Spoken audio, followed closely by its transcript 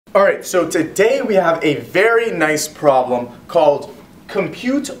Alright, so today we have a very nice problem called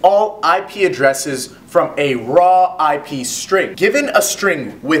compute all IP addresses from a raw IP string. Given a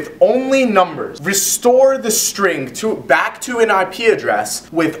string with only numbers, restore the string back to an IP address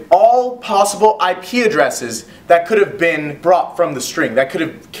with all possible IP addresses that could have been brought from the string, that could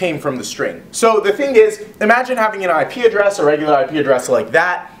have came from the string. So the thing is, imagine having an IP address, a regular IP address like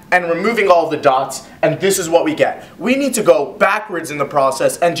that, and removing all the dots, and this is what we get. We need to go backwards in the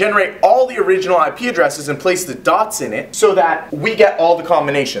process and generate all the original IP addresses and place the dots in it so that we get all the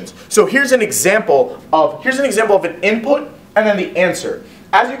combinations. So here's an example of an input and then the answer.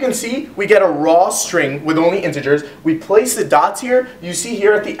 As you can see, we get a raw string with only integers. We place the dots here. You see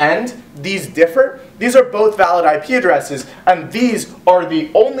here at the end, these differ. These are both valid IP addresses, and these are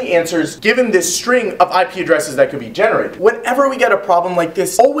the only answers given this string of IP addresses that could be generated. Whenever we get a problem like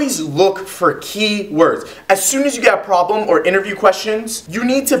this, always look for key words. As soon as you get a problem or interview questions, you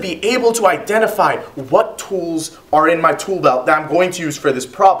need to be able to identify what tools are in my tool belt that I'm going to use for this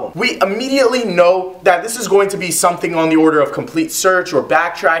problem. We immediately know that this is going to be something on the order of complete search or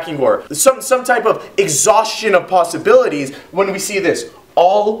backtracking or some type of exhaustion of possibilities when we see this.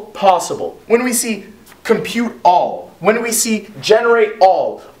 All possible. When we see compute all, when we see generate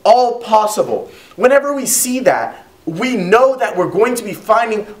all possible, whenever we see that, we know that we're going to be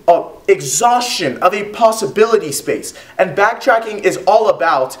finding an exhaustion of a possibility space. And backtracking is all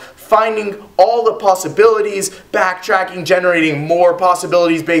about finding all the possibilities, backtracking, generating more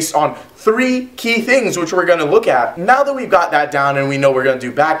possibilities based on three key things which we're going to look at. Now that we've got that down and we know we're going to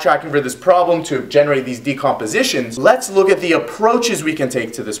do backtracking for this problem to generate these decompositions, let's look at the approaches we can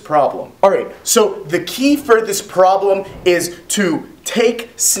take to this problem. Alright, so the key for this problem is to take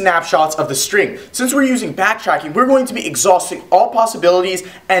snapshots of the string. Since we're using backtracking, we're going to be exhausting all possibilities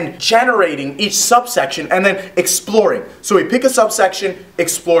and generating each subsection and then exploring. So we pick a subsection,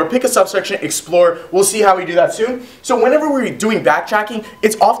 explore, pick a subsection, explore. We'll see how we do that soon. So whenever we're doing backtracking,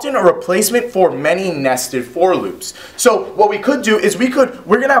 it's often a replacement for many nested for loops. So what we could do is we're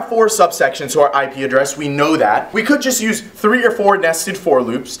going to have 4 subsections to our IP address. We know that. We could just use 3 or 4 nested for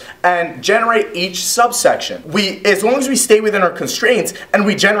loops and generate each subsection. As long as we stay within our constraints and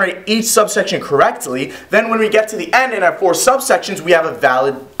we generate each subsection correctly, then when we get to the end and have 4 subsections, we have a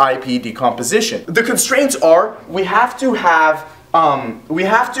valid IP decomposition. The constraints are we have to have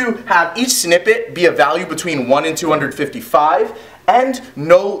each snippet be a value between 1 and 255 and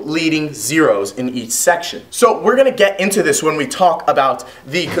no leading zeros in each section. So we're going to get into this when we talk about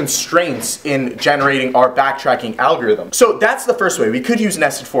the constraints in generating our backtracking algorithm. So that's the first way. We could use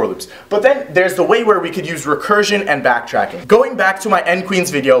nested for loops. But then there's the way where we could use recursion and backtracking. Going back to my N Queens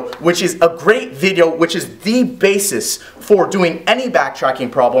video, which is a great video, which is the basis for doing any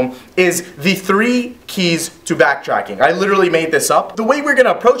backtracking problem, is the 3 keys to backtracking. I literally made this up. The way we're going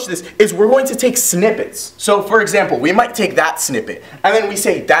to approach this is we're going to take snippets. So for example, we might take that snippet and then we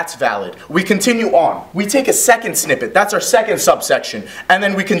say that's valid. We continue on. We take a second snippet, that's our second subsection, and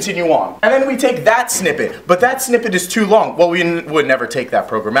then we continue on. And then we take that snippet, but that snippet is too long. Well, we would never take that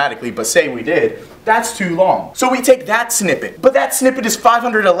programmatically, but say we did. That's too long. So we take that snippet, but that snippet is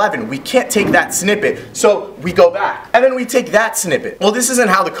 511. We can't take that snippet, so we go back. And then we take that snippet. Well, this isn't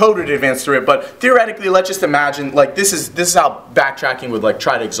how the code would advance through it, but theoretically, let's just imagine, like, this is how backtracking would, like,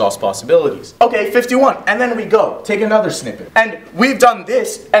 try to exhaust possibilities. Okay, 51, and then we go, take another snippet. And we've done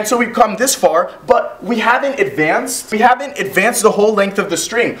this, and so we've come this far, but we haven't advanced the whole length of the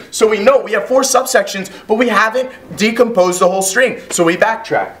string. So we know we have 4 subsections, but we haven't decomposed the whole string, so we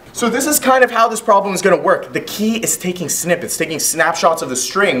backtrack. So this is kind of how this problem is going to work. The key is taking snippets, taking snapshots of the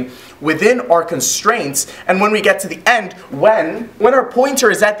string within our constraints, and when we get to the end, when our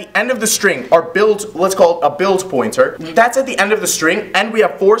pointer is at the end of the string, our build, let's call it a build pointer, that's at the end of the string, and we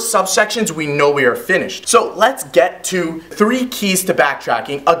have 4 subsections, we know we are finished. So let's get to 3 keys to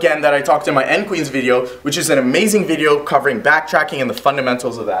backtracking, again, that I talked in my N Queens video, which is an amazing video covering backtracking and the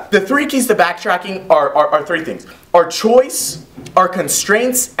fundamentals of that. The 3 keys to backtracking are 3 things. Our choice, our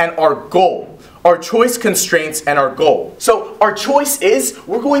constraints, and our goal. Our choice, constraints, and our goal. So our choice is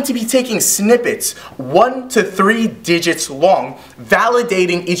we're going to be taking snippets 1 to 3 digits long,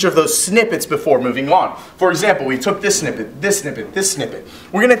 validating each of those snippets before moving on. For example, we took this snippet, this snippet, this snippet.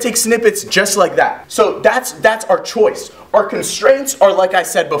 We're going to take snippets just like that. So that's our choice. Our constraints are, like I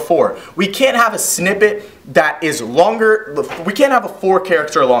said before, we can't have a snippet that is longer, we can't have a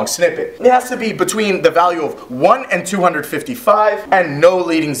 4-character long snippet. It has to be between the value of 1 and 255 and no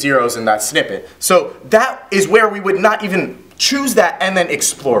leading zeros in that snippet. So that is where we would not even choose that and then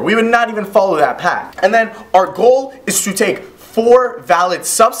explore. We would not even follow that path. And then our goal is to take 4 valid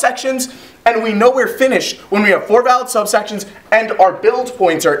subsections And we know we're finished when we have 4 valid subsections and our build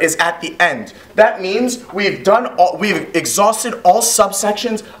pointer is at the end. That means we've exhausted all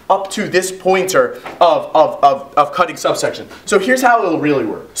subsections up to this pointer of cutting subsection. So here's how it'll really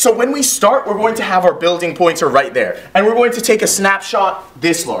work. So when we start, we're going to have our building pointer right there. And we're going to take a snapshot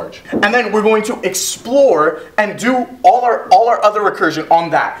this large. And then we're going to explore and do all our other recursion on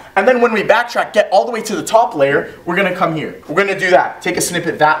that. And then when we backtrack, get all the way to the top layer, we're going to come here. We're going to do that. Take a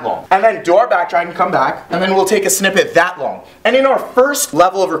snippet that long. And then do our backtrack and come back. And then we'll take a snippet that long. And in our first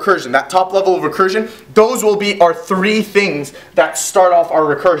level of recursion, that top level of recursion, those will be our 3 things that start off our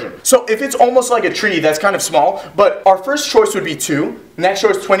recursion. So if it's almost like a tree, that's kind of small, but our first choice would be 2, next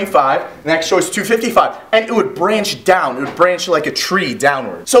choice 25, next choice 255, and it would branch down. It would branch like a tree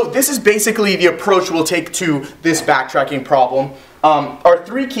downward. So this is basically the approach we'll take to this backtracking problem. Our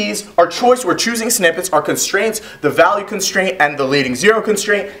 3 keys, our choice, we're choosing snippets, our constraints, the value constraint and the leading 0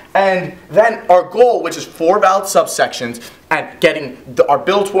 constraint, and then our goal, which is 4 valid subsections, and getting our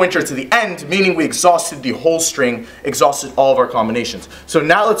build pointer to the end, meaning we exhausted the whole string, exhausted all of our combinations. So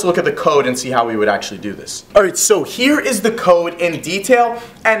now let's look at the code and see how we would actually do this. Alright, so here is the code in detail,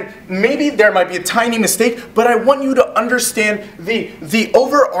 and maybe there might be a tiny mistake, but I want you to understand the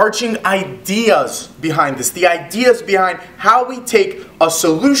overarching ideas behind this, the ideas behind how we take a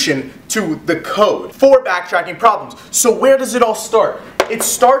solution to the code for backtracking problems. So where does it all start? It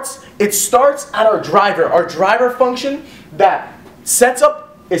starts at our driver function that sets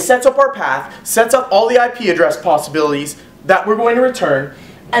up our path, sets up all the IP address possibilities that we're going to return,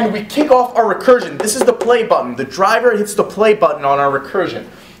 and we kick off our recursion. This is the play button. The driver hits the play button on our recursion.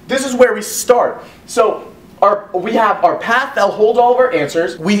 This is where we start. So we have our path that'll hold all of our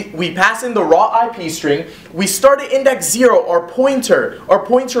answers. We pass in the raw IP string. We start at index 0, our pointer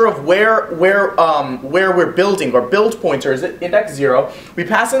of where we're building, our build pointer is at index 0. We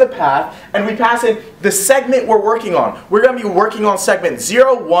pass in the path, and we pass in the segment we're working on. We're going to be working on segment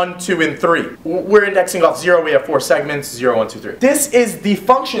 0, 1, 2, and 3. We're indexing off 0. We have 4 segments, 0, 1, 2, 3. This is the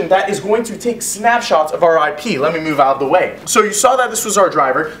function that is going to take snapshots of our IP. Let me move out of the way. So you saw that this was our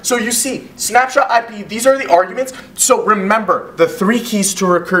driver. So you see, snapshot IP, these are the arguments. So remember, the 3 keys to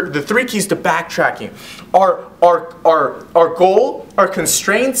backtracking our goal, our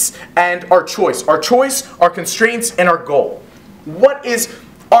constraints, and our choice. Our choice, our constraints, and our goal. What is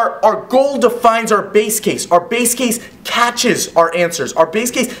our goal defines our base case. Our base case catches our answers. Our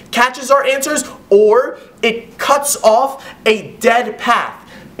base case catches our answers, or it cuts off a dead path.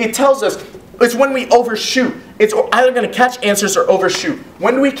 It tells us it's when we overshoot. It's either going to catch answers or overshoot.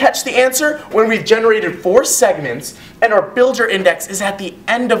 When do we catch the answer? When we've generated 4 segments and our builder index is at the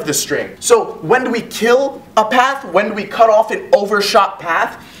end of the string. So when do we kill a path? When do we cut off an overshot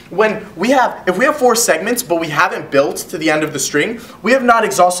path? If we have 4 segments but we haven't built to the end of the string, we have not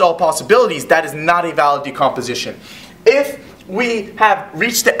exhausted all possibilities. That is not a valid decomposition. If we have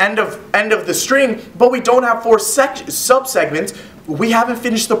reached the end of the string but we don't have 4 subsegments, we haven't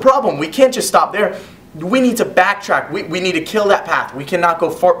finished the problem. We can't just stop there. We need to backtrack. We need to kill that path. We cannot go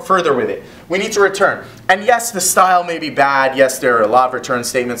further with it. We need to return. And yes, the style may be bad. Yes, there are a lot of return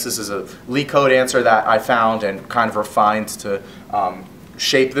statements. This is a LeetCode answer that I found and kind of refined to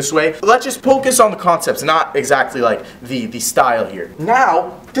shape this way. But let's just focus on the concepts, not exactly like the style here.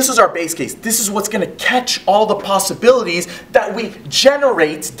 Now, this is our base case. This is what's going to catch all the possibilities that we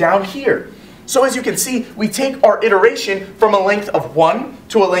generate down here. So as you can see, we take our iteration from a length of 1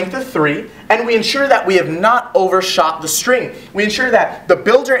 to a length of 3, and we ensure that we have not overshot the string. We ensure that the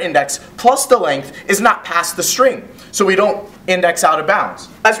builder index plus the length is not past the string, so we don't index out of bounds.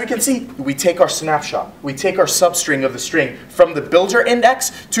 As we can see, we take our snapshot. We take our substring of the string from the builder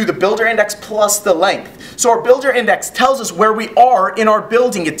index to the builder index plus the length. So our builder index tells us where we are in our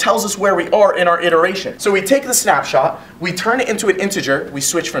building. It tells us where we are in our iteration. So we take the snapshot, we turn it into an integer, we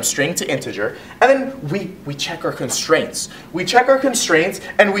switch from string to integer, and then we check our constraints. We check our constraints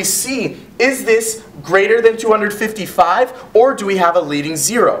and we see, is this greater than 255 or do we have a leading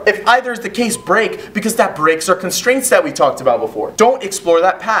 0? If either is the case, break, because that breaks our constraints that we talked about before. Don't explore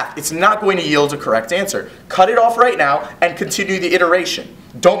that path. It's not going to yield a correct answer. Cut it off right now and continue the iteration.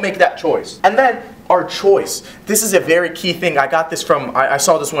 Don't make that choice. And then our choice. This is a very key thing. I got this from, I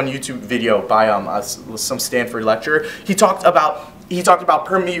saw this one YouTube video by some Stanford lecturer. He talked about he talked about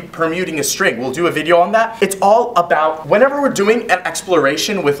permuting a string. We'll do a video on that. It's all about whenever we're doing an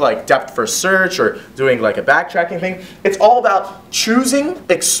exploration with like depth first search or doing like a backtracking thing, it's all about choosing,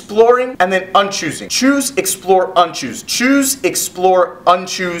 exploring, and then unchoosing. Choose, explore, unchoose. Choose, explore,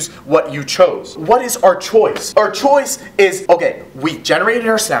 unchoose what you chose. What is our choice? Our choice is, okay, we generated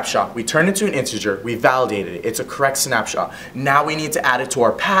our snapshot, we turned it into an integer, we validated it, it's a correct snapshot. Now we need to add it to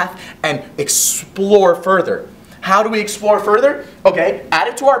our path and explore further. How do we explore further? Okay, add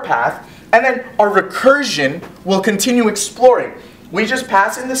it to our path, and then our recursion will continue exploring. We just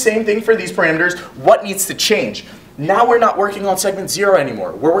pass in the same thing for these parameters. What needs to change? Now we're not working on segment 0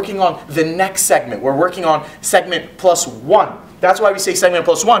 anymore. We're working on the next segment. We're working on segment +1. That's why we say segment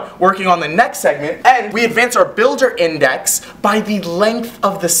 +1, working on the next segment, and we advance our builder index by the length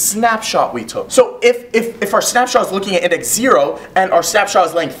of the snapshot we took. So if our snapshot is looking at index 0 and our snapshot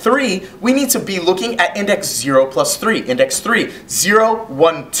is length 3, we need to be looking at index 0 plus 3. Index 3, 0,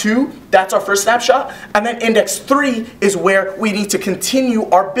 1, 2, that's our first snapshot, and then index 3 is where we need to continue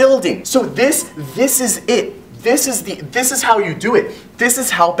our building. So this is it. This is how you do it. This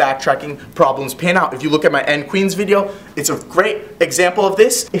is how backtracking problems pan out. If you look at my End Queens video, it's a great example of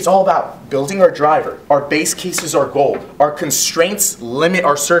this. It's all about building our driver. Our base case is our goal. Our constraints limit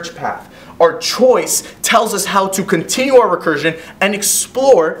our search path. Our choice tells us how to continue our recursion and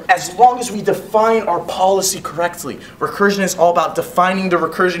explore as long as we define our policy correctly. Recursion is all about defining the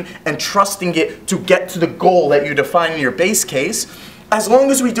recursion and trusting it to get to the goal that you define in your base case. As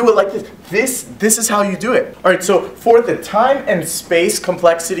long as we do it like this, this is how you do it. All right, so for the time and space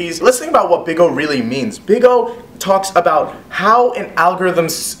complexities, let's think about what Big O really means. Big O talks about how an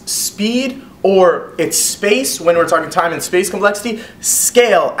algorithm's speed or its space, when we're talking time and space complexity,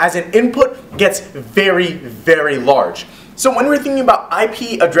 scale as an input gets very, very large. So when we're thinking about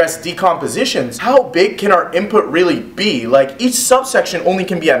IP address decompositions, how big can our input really be? Like each subsection only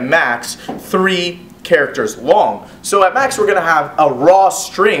can be at max 3 characters long. So at max we're going to have a raw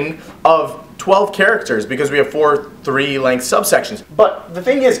string of 12 characters because we have 4 3-length subsections. But the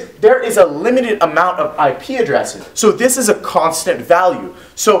thing is, there is a limited amount of IP addresses. So this is a constant value.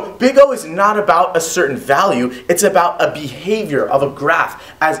 So Big O is not about a certain value, it's about a behavior of a graph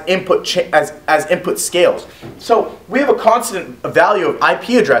as input scales. So we have a constant value of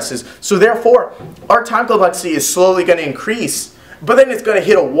IP addresses, so therefore our time complexity is slowly going to increase. But then it's going to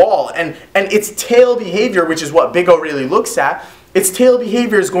hit a wall, and its tail behavior, which is what Big O really looks at, its tail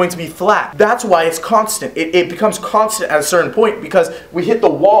behavior is going to be flat. That's why it's constant. It becomes constant at a certain point because we hit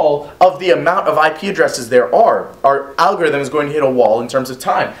the wall of the amount of IP addresses there are. Our algorithm is going to hit a wall in terms of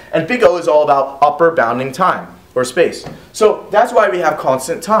time. And Big O is all about upper bounding time or space. So that's why we have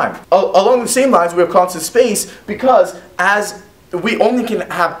constant time. Along the same lines, we have constant space because as we only can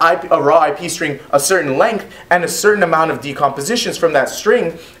have a raw IP string a certain length and a certain amount of decompositions from that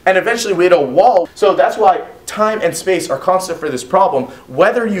string, and eventually we hit a wall. So that's why time and space are constant for this problem,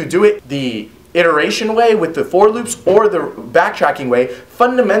 whether you do it the iteration way with the for loops or the backtracking way.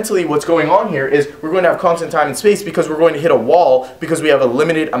 Fundamentally what's going on here is we're going to have constant time and space because we're going to hit a wall because we have a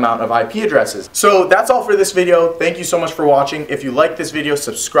limited amount of IP addresses. So that's all for this video. Thank you so much for watching. If you like this video,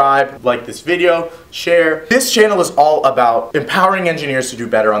 subscribe, like this video, share. This channel is all about empowering engineers to do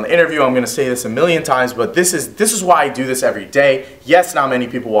better on the interview. I'm going to say this a million times, but this is why I do this every day. Yes, not many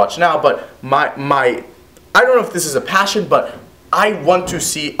people watch now, but I don't know if this is a passion, but I want to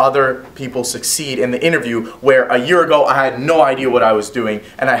see other people succeed in the interview where a year ago I had no idea what I was doing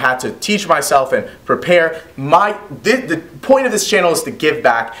and I had to teach myself and prepare. The point of this channel is to give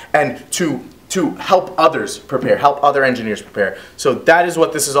back and to help others prepare, help other engineers prepare. So that is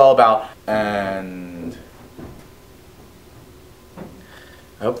what this is all about, and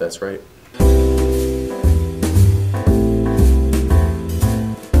I hope that's right.